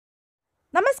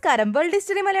നമസ്കാരം, world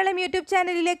history Malayalam YouTube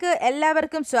ചാനലിലേക്ക്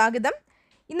എല്ലാവർക്കും സ്വാഗതം.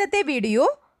 ഇന്നത്തെ വീഡിയോ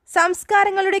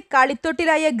സംസ്കാരങ്ങളുടെ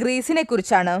കളിത്തൊട്ടിലായ ഗ്രീസിനെ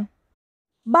കുറിച്ചാണ്.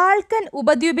 ബാൾക്കൻ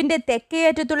ഉപദ്വീപിന്റെ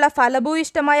തെക്കേയറ്റത്തുള്ള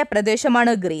ഫലഭൂയിഷ്ടമായ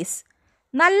പ്രദേശമാണ് ഗ്രീസ്.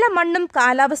 നല്ല മണ്ണും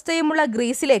കാലാവസ്ഥയുമുള്ള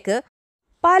ഗ്രീസിലേക്ക്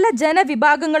പല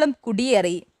ജനവിഭാഗങ്ങളും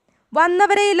കുടിയേറി.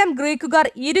 വന്നവരെയെല്ലാം ഗ്രീക്കുകാർ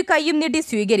ഇരു കൈയും നീട്ടി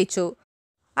സ്വീകരിച്ചു.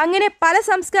 അങ്ങനെ പല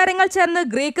സംസ്കാരങ്ങൾ ചേർന്ന്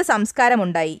ഗ്രീക്ക്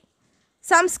സംസ്കാരമുണ്ടായി.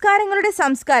 സംസ്കാരങ്ങളുടെ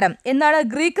സംസ്കാരം എന്നാണ്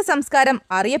ഗ്രീക്ക് സംസ്കാരം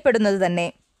അറിയപ്പെടുന്നത് തന്നെ.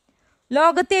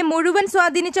 ലോകത്തെ മുഴുവൻ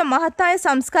സ്വാധീനിച്ച മഹത്തായ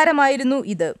സംസ്കാരമായിരുന്നു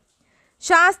ഇത്.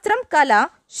 ശാസ്ത്രം, കല,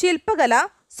 ശില്പകല,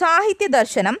 സാഹിത്യ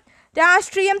ദർശനം,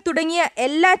 രാഷ്ട്രീയം തുടങ്ങിയ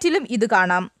എല്ലാറ്റിലും ഇത്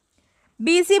കാണാം.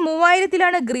 BC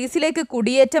 3000-ലാണ് ഗ്രീസിലേക്ക്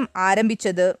കുടിയേറ്റം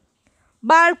ആരംഭിച്ചത്.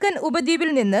 ബാൾക്കൻ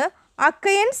ഉപദ്വീപിൽ നിന്ന്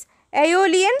അക്കയൻസ്,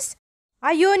 എയോലിയൻസ്,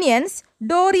 അയോനിയൻസ്,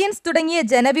 ഡോറിയൻസ് തുടങ്ങിയ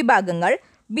ജനവിഭാഗങ്ങൾ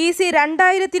BC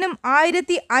 2000-നും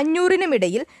 1500-നും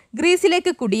ഇടയിൽ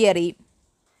ഗ്രീസിലേക്ക് കുടിയേറി.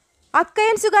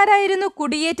 അക്കയൻസുകാരായിരുന്നു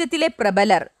കുടിയേറ്റത്തിലെ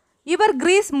പ്രബലർ. ഇവർ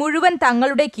ഗ്രീസ് മുഴുവൻ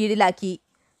തങ്ങളുടെ കീഴിലാക്കി.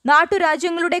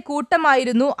 നാട്ടുരാജ്യങ്ങളുടെ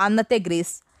കൂട്ടമായിരുന്നു അന്നത്തെ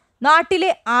ഗ്രീസ്.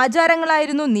 നാട്ടിലെ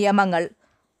ആചാരങ്ങളായിരുന്നു നിയമങ്ങൾ.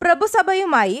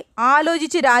 പ്രഭുസഭയുമായി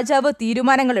ആലോചിച്ച് രാജാവ്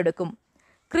തീരുമാനങ്ങളെടുക്കും.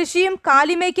 കൃഷിയും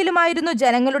കാലിമേക്കലുമായിരുന്നു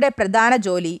ജനങ്ങളുടെ പ്രധാന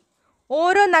ജോലി.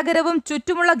 ഓരോ നഗരവും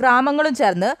ചുറ്റുമുള്ള ഗ്രാമങ്ങളും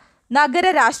ചേർന്ന്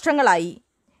നഗരരാഷ്ട്രങ്ങളായി.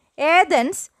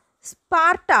 ഏഥൻസ്,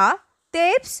 സ്പാർട്ട,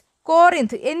 തേബ്സ്,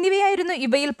 കോറിന്ത് എന്നിവയായിരുന്നു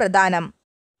ഇവയിൽ പ്രധാനം.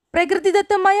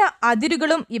 പ്രകൃതിദത്തമായ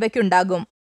അതിരുകളും ഇവയ്ക്കുണ്ടാകും.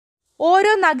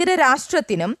 ഓരോ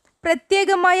നഗരരാഷ്ട്രത്തിനും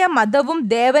പ്രത്യേകമായ മതവും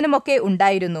ദേവനുമൊക്കെ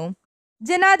ഉണ്ടായിരുന്നു.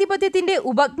 ജനാധിപത്യത്തിന്റെ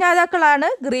ഉപജ്ഞാതാക്കളാണ്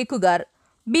ഗ്രീക്കുകാർ.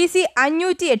 BC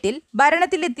 508-ൽ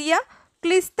ഭരണത്തിലെത്തിയ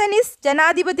ക്ലിസ്തനിസ്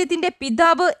ജനാധിപത്യത്തിന്റെ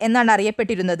പിതാവ് എന്നാണ്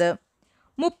അറിയപ്പെട്ടിരുന്നത്.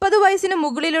 30 വയസ്സിനു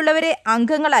മുകളിലുള്ളവരെ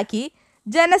അംഗങ്ങളാക്കി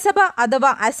ജനസഭ അഥവാ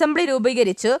അസംബ്ലി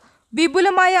രൂപീകരിച്ച്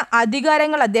വിപുലമായ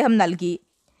അധികാരങ്ങൾ അദ്ദേഹം നൽകി.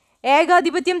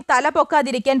 ഏകാധിപത്യം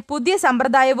തലപൊക്കാതിരിക്കാൻ പുതിയ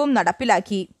സമ്പ്രദായവും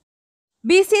നടപ്പിലാക്കി.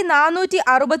 BC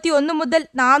 461 മുതൽ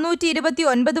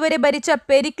 429 വരെ ഭരിച്ച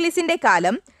പെരിക്ലിസിന്റെ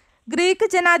കാലം ഗ്രീക്ക്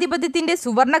ജനാധിപത്യത്തിന്റെ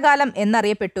സുവർണകാലം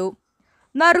എന്നറിയപ്പെട്ടു.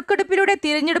 നറുക്കെടുപ്പിലൂടെ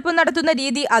തിരഞ്ഞെടുപ്പ് നടത്തുന്ന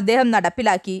രീതി അദ്ദേഹം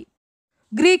നടപ്പിലാക്കി.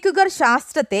 ഗ്രീക്കുകാർ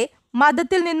ശാസ്ത്രത്തെ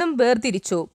മതത്തിൽ നിന്നും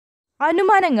വേർതിരിച്ചു.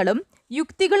 അനുമാനങ്ങളും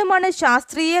യുക്തികളുമാണ്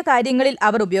ശാസ്ത്രീയ കാര്യങ്ങളിൽ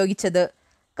അവർ ഉപയോഗിച്ചത്.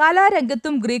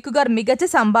 കലാരംഗത്തും ഗ്രീക്കുകാർ മികച്ച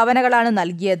സംഭാവനകളാണ്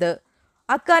നൽകിയത്.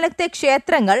 അക്കാലത്തെ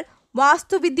ക്ഷേത്രങ്ങൾ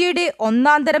വാസ്തുവിദ്യയുടെ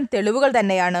ഒന്നാന്തരം തെളിവുകൾ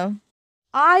തന്നെയാണ്.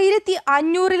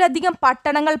 1500-ലധികം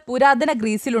പട്ടണങ്ങൾ പുരാതന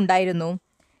ഗ്രീസിലുണ്ടായിരുന്നു.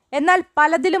 എന്നാൽ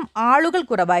പലതിലും ആളുകൾ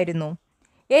കുറവായിരുന്നു.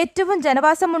 ഏറ്റവും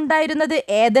ജനവാസമുണ്ടായിരുന്നത്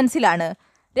ഏഥൻസിലാണ്.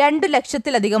 2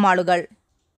 ലക്ഷത്തിലധികം ആളുകൾ.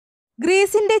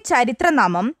 ഗ്രീസിന്റെ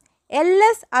ചരിത്രനാമം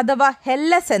എല്ലസ് അഥവാ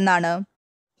ഹെല്ലസ് എന്നാണ്.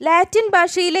 ലാറ്റിൻ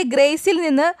ഭാഷയിലെ ഗ്രേസിൽ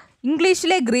നിന്ന്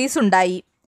ഇംഗ്ലീഷിലെ ഗ്രീസ് ഉണ്ടായി.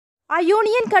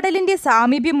 അയോണിയൻ കടലിന്റെ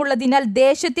സാമീപ്യമുള്ളതിനാൽ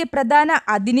ദേശത്തെ പ്രധാന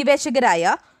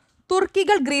അധിനിവേശകരായ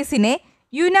തുർക്കികൾ ഗ്രീസിനെ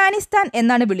യുനാനിസ്ഥാൻ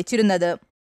എന്നാണ് വിളിച്ചിരുന്നത്.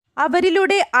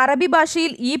 അവരിലൂടെ അറബി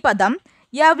ഭാഷയിൽ ഈ പദം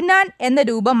യവ്നാൻ എന്ന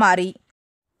രൂപം മാറി.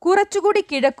 കുറച്ചുകൂടി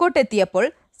കിഴക്കോട്ടെത്തിയപ്പോൾ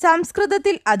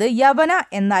സംസ്കൃതത്തിൽ അത് യവന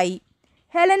എന്നായി.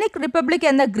 ഹെലനിക് റിപ്പബ്ലിക്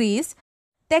എന്ന ഗ്രീസ്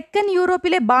തെക്കൻ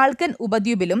യൂറോപ്പിലെ ബാൾക്കൻ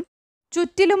ഉപദ്വീപിലും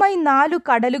ചുറ്റിലുമായി 4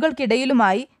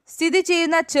 കടലുകൾക്കിടയിലുമായി സ്ഥിതി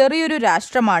ചെയ്യുന്ന ചെറിയൊരു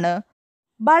രാഷ്ട്രമാണ്.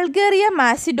 ബൾഗേറിയ,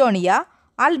 മാസിഡോണിയ,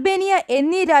 അൽബേനിയ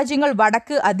എന്നീ രാജ്യങ്ങൾ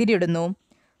വടക്ക് അതിരിടുന്നു.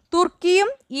 തുർക്കിയും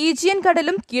ഈജിയൻ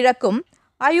കടലും കിഴക്കും,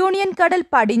 അയോണിയൻ കടൽ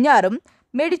പടിഞ്ഞാറും,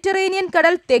 മെഡിറ്ററേനിയൻ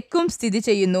കടൽ തെക്കും സ്ഥിതി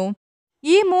ചെയ്യുന്നു.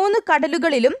 ഈ 3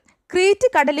 കടലുകളിലും ക്രീറ്റ്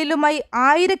കടലിലുമായി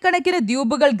ആയിരക്കണക്കിന്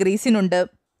ദ്വീപുകൾ ഗ്രീസിനുണ്ട്.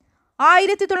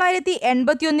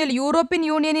 1981-ൽ യൂറോപ്യൻ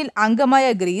യൂണിയനിൽ അംഗമായ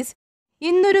ഗ്രീസ്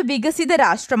ഇന്നൊരു വികസിത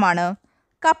രാഷ്ട്രമാണ്.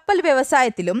 കപ്പൽ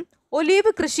വ്യവസായത്തിലും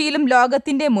ഒലീവ് കൃഷിയിലും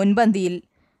ലോകത്തിന്റെ മുൻപന്തിയിൽ.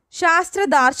 ശാസ്ത്ര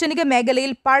ദാർശനിക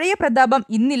മേഖലയിൽ പഴയ പ്രതാപം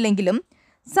ഇന്നില്ലെങ്കിലും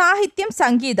സാഹിത്യം,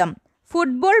 സംഗീതം,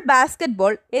 ഫുട്ബോൾ,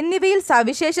 ബാസ്കറ്റ്ബോൾ എന്നിവയിൽ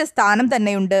സവിശേഷ സ്ഥാനം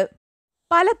തന്നെയുണ്ട്.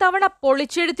 പലതവണ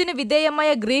പൊളിച്ചെഴുത്തിന് വിധേയമായ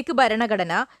ഗ്രീക്ക്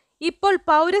ഭരണഘടന ഇപ്പോൾ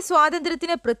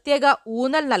പൗരസ്വാതന്ത്ര്യത്തിന് പ്രത്യേക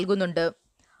ഊന്നൽ നൽകുന്നുണ്ട്.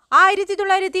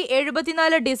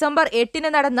 1974 ഡിസംബർ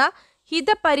 8-ന് നടന്ന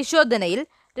ഹിതപരിശോധനയിൽ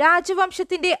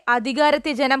രാജവംശത്തിന്റെ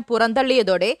അധികാരത്തെ ജനം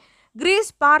പുറന്തള്ളിയതോടെ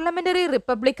ഗ്രീസ് പാർലമെന്ററി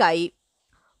റിപ്പബ്ലിക്കായി.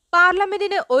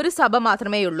 പാർലമെന്റിന് ഒരു സഭ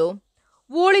മാത്രമേയുള്ളൂ.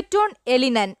 വോളിറ്റോൺ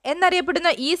എലിനൻ എന്നറിയപ്പെടുന്ന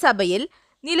ഈ സഭയിൽ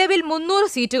നിലവിൽ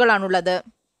 300 സീറ്റുകളാണുള്ളത്.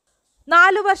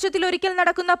 4 വർഷത്തിലൊരിക്കൽ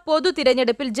നടക്കുന്ന പൊതു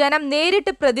തിരഞ്ഞെടുപ്പിൽ ജനം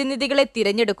നേരിട്ട് പ്രതിനിധികളെ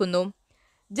തിരഞ്ഞെടുക്കുന്നു.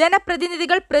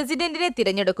 ജനപ്രതിനിധികൾ പ്രസിഡന്റിനെ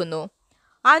തിരഞ്ഞെടുക്കുന്നു.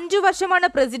 5 വർഷമാണ്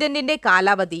പ്രസിഡന്റിന്റെ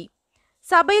കാലാവധി.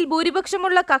 സഭയിൽ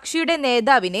ഭൂരിപക്ഷമുള്ള കക്ഷിയുടെ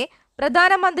നേതാവിനെ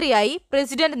പ്രധാനമന്ത്രിയായി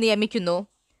പ്രസിഡന്റ് നിയമിക്കുന്നു.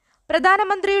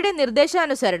 പ്രധാനമന്ത്രിയുടെ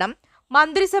നിർദ്ദേശാനുസരണം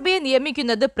മന്ത്രിസഭയെ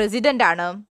നിയമിക്കുന്നത് പ്രസിഡന്റാണ്.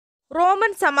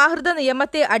 റോമൻ സമാഹൃത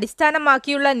നിയമത്തെ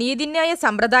അടിസ്ഥാനമാക്കിയുള്ള നീതിന്യായ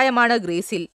സമ്പ്രദായമാണ്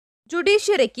ഗ്രീസിൽ.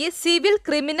 ജുഡീഷ്യറിക്ക് സിവിൽ,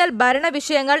 ക്രിമിനൽ, ഭരണ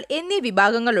വിഷയങ്ങൾ എന്നീ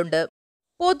വിഭാഗങ്ങളുണ്ട്.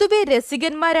 പൊതുവെ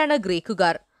രസികന്മാരാണ്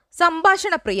ഗ്രീക്കുകാർ.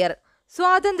 സംഭാഷണപ്രിയർ,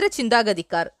 സ്വാതന്ത്ര്യ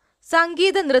ചിന്താഗതിക്കാർ,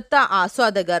 സംഗീത നൃത്ത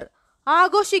ആസ്വാദകർ,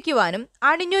 ആഘോഷിക്കുവാനും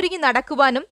അണിഞ്ഞൊരുങ്ങി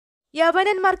നടക്കുവാനും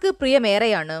യവനന്മാർക്ക്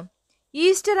പ്രിയമേറെയാണ്.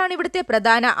 ഈസ്റ്ററാണ് ഇവിടുത്തെ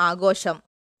പ്രധാന ആഘോഷം.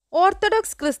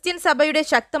 ഓർത്തഡോക്സ് ക്രിസ്ത്യൻ സഭയുടെ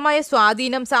ശക്തമായ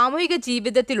സ്വാധീനം സാമൂഹിക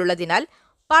ജീവിതത്തിലുള്ളതിനാൽ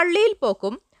പള്ളിയിൽ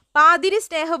പോക്കും പാതിരി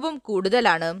സ്നേഹവും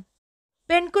കൂടുതലാണ്.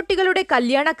 പെൺകുട്ടികളുടെ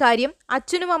കല്യാണക്കാര്യം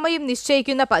അച്ഛനും അമ്മയും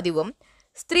നിശ്ചയിക്കുന്ന പതിവും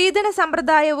സ്ത്രീധന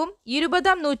സമ്പ്രദായവും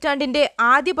 20-ാം നൂറ്റാണ്ടിന്റെ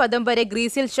ആദ്യ പദം വരെ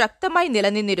ഗ്രീസിൽ ശക്തമായി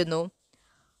നിലനിന്നിരുന്നു.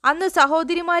 അന്ന്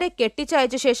സഹോദരിമാരെ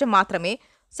കെട്ടിച്ചയച്ച ശേഷം മാത്രമേ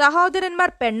സഹോദരന്മാർ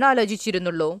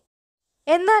പെണ്ണാലോചിച്ചിരുന്നുള്ളൂ.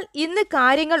 എന്നാൽ ഇന്ന്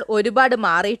കാര്യങ്ങൾ ഒരുപാട്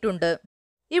മാറിയിട്ടുണ്ട്.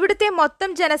 ഇവിടുത്തെ മൊത്തം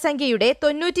ജനസംഖ്യയുടെ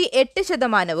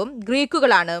 98%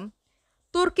 ഗ്രീക്കുകളാണ്.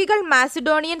 തുർക്കികൾ,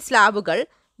 മാസിഡോണിയൻ സ്ലാവുകൾ,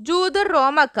 ജൂതർ,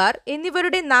 റോമക്കാർ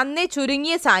എന്നിവരുടെ നന്നേ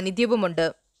ചുരുങ്ങിയ സാന്നിധ്യവുമുണ്ട്.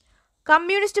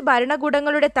 കമ്മ്യൂണിസ്റ്റ്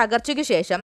ഭരണകൂടങ്ങളുടെ തകർച്ചയ്ക്കു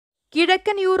ശേഷം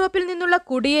കിഴക്കൻ യൂറോപ്പിൽ നിന്നുള്ള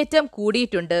കുടിയേറ്റം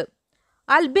കൂടിയിട്ടുണ്ട്.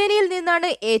 അൽബേനിയയിൽ നിന്നാണ്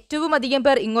ഏറ്റവും അധികം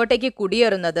പേർ ഇങ്ങോട്ടേക്ക്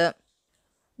കുടിയേറുന്നത്.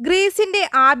 ഗ്രീസിന്റെ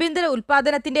ആഭ്യന്തര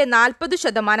ഉൽപാദനത്തിന്റെ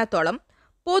 40%-ഓളം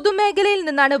പൊതുമേഖലയിൽ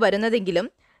നിന്നാണ് വരുന്നതെങ്കിലും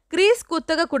ഗ്രീസ്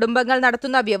കുത്തക കുടുംബങ്ങൾ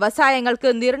നടത്തുന്ന വ്യവസായങ്ങൾക്ക്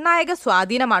നിർണായക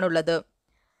സ്വാധീനമാണുള്ളത്.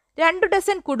 2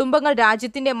 ഡസൻ കുടുംബങ്ങൾ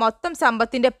രാജ്യത്തിന്റെ മൊത്തം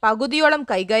സമ്പത്തിന്റെ പകുതിയോളം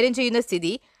കൈകാര്യം ചെയ്യുന്ന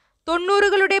സ്ഥിതി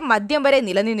 90കളുടെ മധ്യം വരെ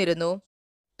നിലനിന്നിരുന്നു.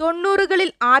 90കളിൽ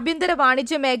ആഭ്യന്തര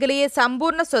വാണിജ്യ മേഖലയെ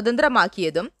സമ്പൂർണ്ണ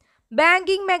സ്വതന്ത്രമാക്കിയതും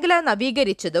ബാങ്കിംഗ് മേഖല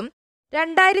നവീകരിച്ചതും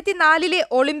 2004-ലെ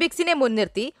ഒളിമ്പിക്സിനെ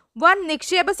മുൻനിർത്തി വൻ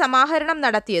നിക്ഷേപ സമാഹരണം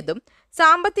നടത്തിയതും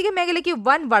സാമ്പത്തിക മേഖലയ്ക്ക്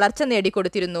വൻ വളർച്ച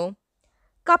നേടിക്കൊടുത്തിരുന്നു.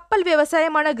 കപ്പൽ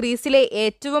വ്യവസായമാണ് ഗ്രീസിലെ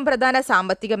ഏറ്റവും പ്രധാന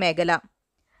സാമ്പത്തിക മേഖല.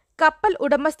 കപ്പൽ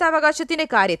ഉടമസ്ഥാവകാശത്തിന്റെ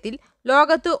കാര്യത്തിൽ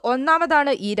ലോകത്ത്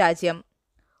ഒന്നാമതാണ് ഈ രാജ്യം.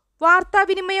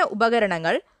 വാർത്താവിനിമയ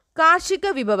ഉപകരണങ്ങൾ, കാർഷിക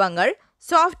വിഭവങ്ങൾ,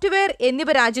 സോഫ്റ്റ്വെയർ എന്നിവ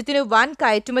രാജ്യത്തിന് വൻ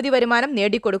കയറ്റുമതി വരുമാനം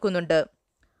നേടിക്കൊടുക്കുന്നുണ്ട്.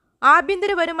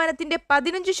 ആഭ്യന്തര വരുമാനത്തിന്റെ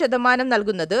 15%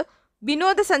 നൽകുന്നത്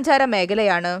വിനോദസഞ്ചാര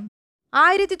മേഖലയാണ്.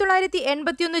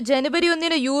 1981 ജനുവരി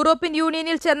 1 യൂറോപ്യൻ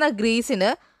യൂണിയനിൽ ചേർന്ന ഗ്രീസിന്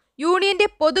യൂണിയന്റെ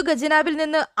പൊതുഖജനാവിൽ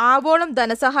നിന്ന് ആവോളം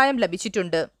ധനസഹായം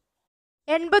ലഭിച്ചിട്ടുണ്ട്.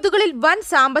 80കളിൽ വൻ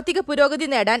സാമ്പത്തിക പുരോഗതി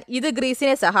നേടാൻ ഇത്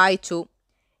ഗ്രീസിനെ സഹായിച്ചു.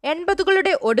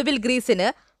 80കളുടെ ഒടുവിൽ ഗ്രീസിന്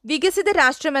വികസിത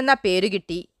രാഷ്ട്രമെന്ന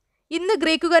പേരുകിട്ടി. ഇന്ന്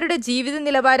ഗ്രീക്കുകാരുടെ ജീവിത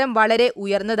നിലവാരം വളരെ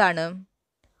ഉയർന്നതാണ്.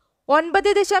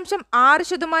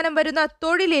 9.6% വരുന്ന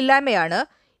തൊഴിലില്ലായ്മയാണ്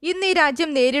ഇന്ന് ഈ രാജ്യം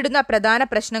നേരിടുന്ന പ്രധാന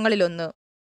പ്രശ്നങ്ങളിലൊന്ന്.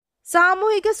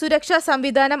 സാമൂഹിക സുരക്ഷാ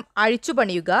സംവിധാനം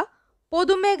അഴിച്ചുപണിയുക,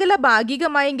 പൊതുമേഖല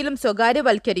ഭാഗികമായെങ്കിലും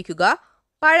സ്വകാര്യവൽക്കരിക്കുക,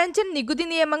 പഴഞ്ചൻ നികുതി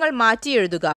നിയമങ്ങൾ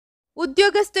മാറ്റിയെഴുതുക,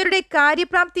 ഉദ്യോഗസ്ഥരുടെ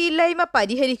കാര്യപ്രാപ്തിയില്ലായ്മ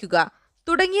പരിഹരിക്കുക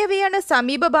തുടങ്ങിയവയാണ്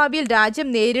സമീപഭാവിയിൽ രാജ്യം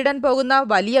നേരിടാൻ പോകുന്ന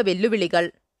വലിയ വെല്ലുവിളികൾ.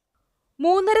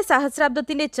 3.5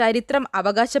 സഹസ്രാബ്ദത്തിന്റെ ചരിത്രം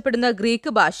അവകാശപ്പെടുന്ന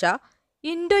ഗ്രീക്ക് ഭാഷ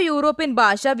ഇൻഡോ യൂറോപ്യൻ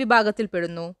ഭാഷാ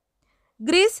വിഭാഗത്തിൽപ്പെടുന്നു.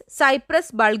 ഗ്രീസ്,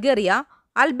 സൈപ്രസ്, ബൾഗേറിയ,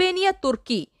 അൽബേനിയ,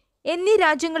 തുർക്കി എന്നീ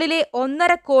രാജ്യങ്ങളിലെ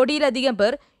 1.5 കോടിയിലധികം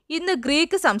പേർ ഇന്ന്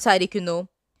ഗ്രീക്ക് സംസാരിക്കുന്നു.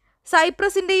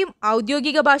 സൈപ്രസിന്റെയും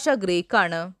ഔദ്യോഗിക ഭാഷ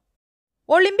ഗ്രീക്കാണ്.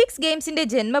 ഒളിമ്പിക്സ് ഗെയിംസിന്റെ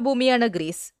ജന്മഭൂമിയാണ്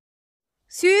ഗ്രീസ്.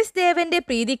 സ്യൂസ് ദേവന്റെ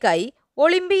പ്രീതിക്കായി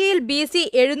ഒളിമ്പിയയിൽ BC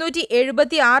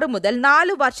 776 മുതൽ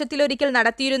 4 വർഷത്തിലൊരിക്കൽ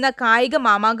നടത്തിയിരുന്ന കായിക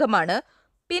മാമാങ്കമാണ്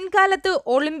പിൻകാലത്ത്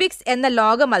ഒളിമ്പിക്സ് എന്ന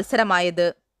ലോക മത്സരമായത്.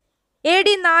 AD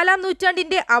 4-ാം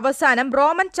നൂറ്റാണ്ടിന്റെ അവസാനം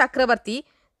റോമൻ ചക്രവർത്തി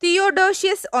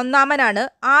തിയോഡോഷ്യസ് ഒന്നാമനാണ്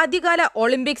ആദ്യകാല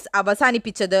ഒളിമ്പിക്സ്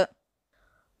അവസാനിപ്പിച്ചത്.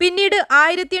 പിന്നീട്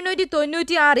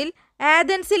 1896-ൽ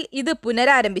ആഥൻസിൽ ഇത്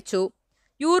പുനരാരംഭിച്ചു.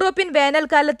 യൂറോപ്യൻ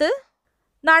വേനൽക്കാലത്ത്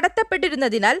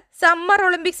നടത്തപ്പെട്ടിരുന്നതിനാൽ സമ്മർ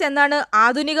ഒളിമ്പിക്സ് എന്നാണ്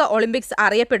ആധുനിക ഒളിമ്പിക്സ്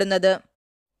അറിയപ്പെടുന്നത്.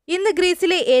 ഇന്ന്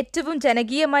ഗ്രീസിലെ ഏറ്റവും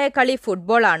ജനകീയമായ കളി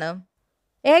ഫുട്ബോൾ ആണ്.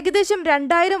 ഏകദേശം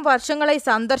 2000 വർഷങ്ങളായി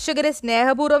സന്ദർശകരെ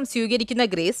സ്നേഹപൂർവ്വം സ്വീകരിക്കുന്ന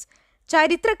ഗ്രീസ്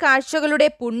ചരിത്ര കാഴ്ചകളുടെ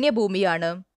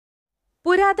പുണ്യഭൂമിയാണ്.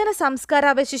 പുരാതന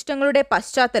സംസ്കാരാവശിഷ്ടങ്ങളുടെ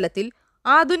പശ്ചാത്തലത്തിൽ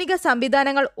ആധുനിക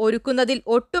സംവിധാനങ്ങൾ ഒരുക്കുന്നതിൽ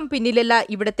ഒട്ടും പിന്നിലല്ല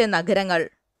ഇവിടുത്തെ നഗരങ്ങൾ.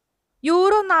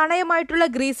 യൂറോ നാണയമായിട്ടുള്ള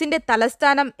ഗ്രീസിന്റെ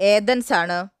തലസ്ഥാനം ഏഥൻസ്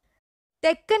ആണ്.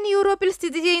 തെക്കൻ യൂറോപ്പിൽ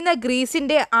സ്ഥിതി ചെയ്യുന്ന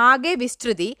ഗ്രീസിന്റെ ആകെ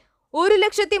വിസ്തൃതി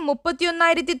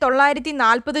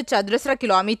 1,31,940 ചതുരശ്ര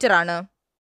കിലോമീറ്റർ ആണ്.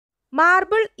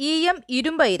 മാർബിൾ, ഈയം,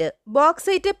 ഇരുമ്പയിര്,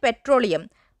 ബോക്സൈറ്റ്, പെട്രോളിയം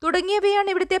തുടങ്ങിയവയാണ്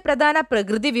ഇവിടുത്തെ പ്രധാന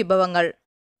പ്രകൃതി വിഭവങ്ങൾ.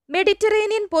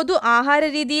 മെഡിറ്ററേനിയൻ പൊതു ആഹാര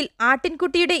രീതിയിൽ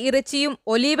ആട്ടിൻകുട്ടിയുടെ ഇറച്ചിയും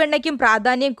ഒലീവെണ്ണയ്ക്കും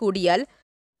പ്രാധാന്യം കൂടിയാൽ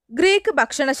ഗ്രീക്ക്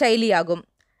ഭക്ഷണശൈലിയാകും.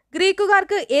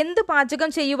 ഗ്രീക്കുകാർക്ക് എന്ത് പാചകം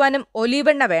ചെയ്യുവാനും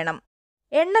ഒലീവെണ്ണ വേണം.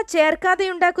 എണ്ണ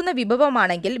ചേർക്കാതെയുണ്ടാക്കുന്ന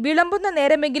വിഭവമാണെങ്കിൽ വിളമ്പുന്ന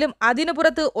നേരമെങ്കിലും അതിനു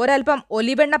പുറത്ത് ഒരൽപ്പം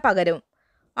ഒലിവെണ്ണ പകരും.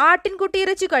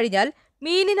 ആട്ടിൻകുട്ടിയിറച്ചി കഴിഞ്ഞാൽ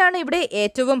മീനിനാണ് ഇവിടെ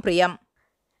ഏറ്റവും പ്രിയം.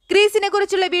 ഗ്രീസിനെ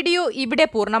കുറിച്ചുള്ള വീഡിയോ ഇവിടെ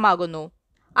പൂർണ്ണമാകുന്നു.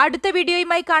 അടുത്ത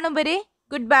വീഡിയോയുമായി കാണും വരെ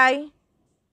ഗുഡ് ബൈ.